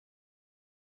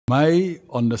My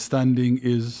understanding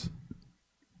is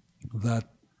that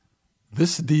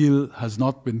this deal has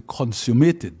not been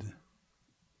consummated.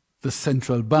 The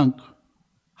central bank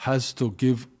has to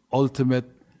give ultimate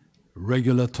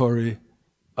regulatory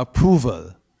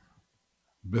approval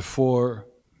before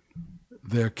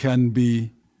there can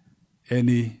be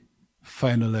any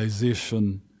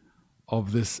finalization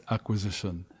of this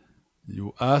acquisition.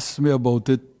 You asked me about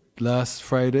it last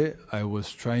Friday. I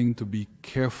was trying to be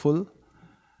careful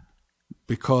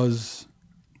because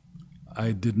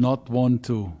I did not want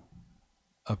to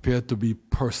appear to be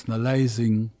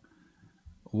personalizing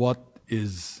what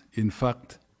is, in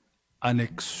fact, an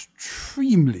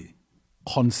extremely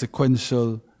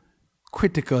consequential,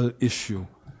 critical issue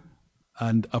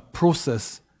and a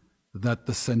process that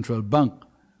the central bank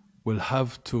will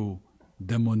have to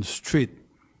demonstrate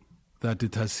that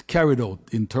it has carried out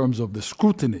in terms of the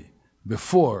scrutiny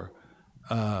before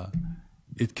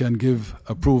it can give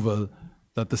approval,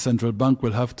 that the central bank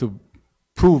will have to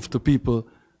prove to people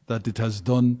that it has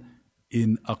done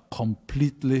in a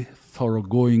completely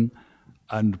thoroughgoing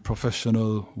and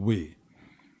professional way.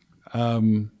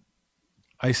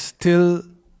 I still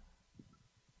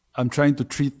am trying to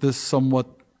treat this somewhat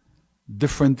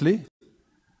differently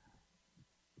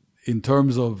in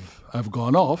terms of, I've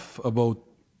gone off about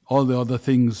all the other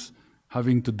things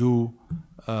having to do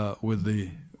with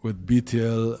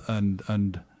BTL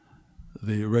and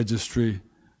the registry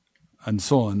and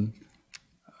so on.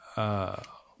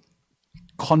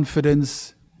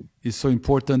 Confidence is so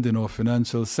important in our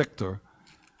financial sector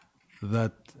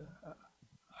that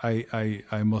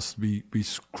I must be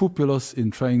scrupulous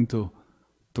in trying to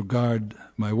guard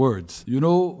my words. You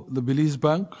know, the Belize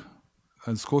Bank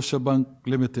and Scotiabank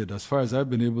Limited, as far as I've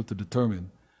been able to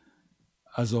determine,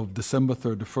 as of December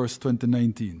 31st,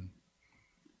 2019,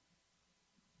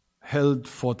 held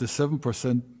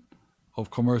 47% of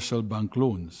commercial bank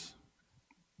loans.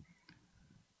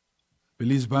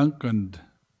 Belize Bank and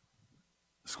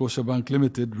Scotiabank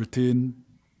Limited retain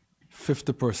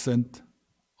 50%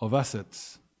 of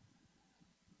assets.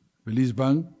 Belize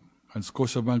Bank and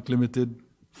Scotiabank Limited,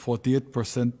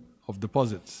 48% of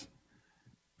deposits.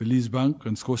 Belize Bank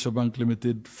and Scotiabank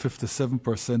Limited,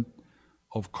 57%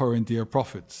 of current year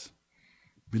profits.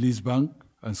 Belize Bank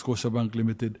and Scotiabank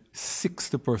Limited,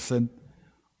 60%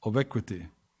 of equity.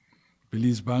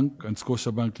 Belize Bank and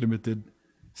Scotiabank Limited,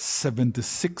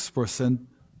 76%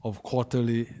 of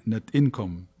quarterly net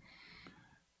income.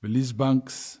 Belize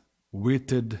Bank's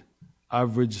weighted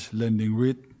average lending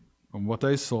rate, from what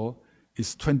I saw,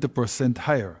 is 20%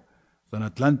 higher than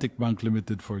Atlantic Bank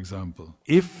Limited, for example.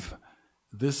 If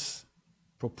this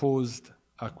proposed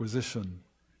acquisition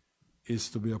is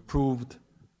to be approved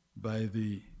by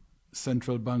the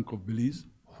Central Bank of Belize,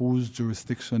 whose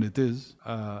jurisdiction it is,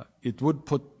 it would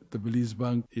put the Belize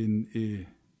Bank in a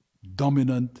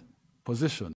dominant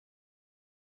position.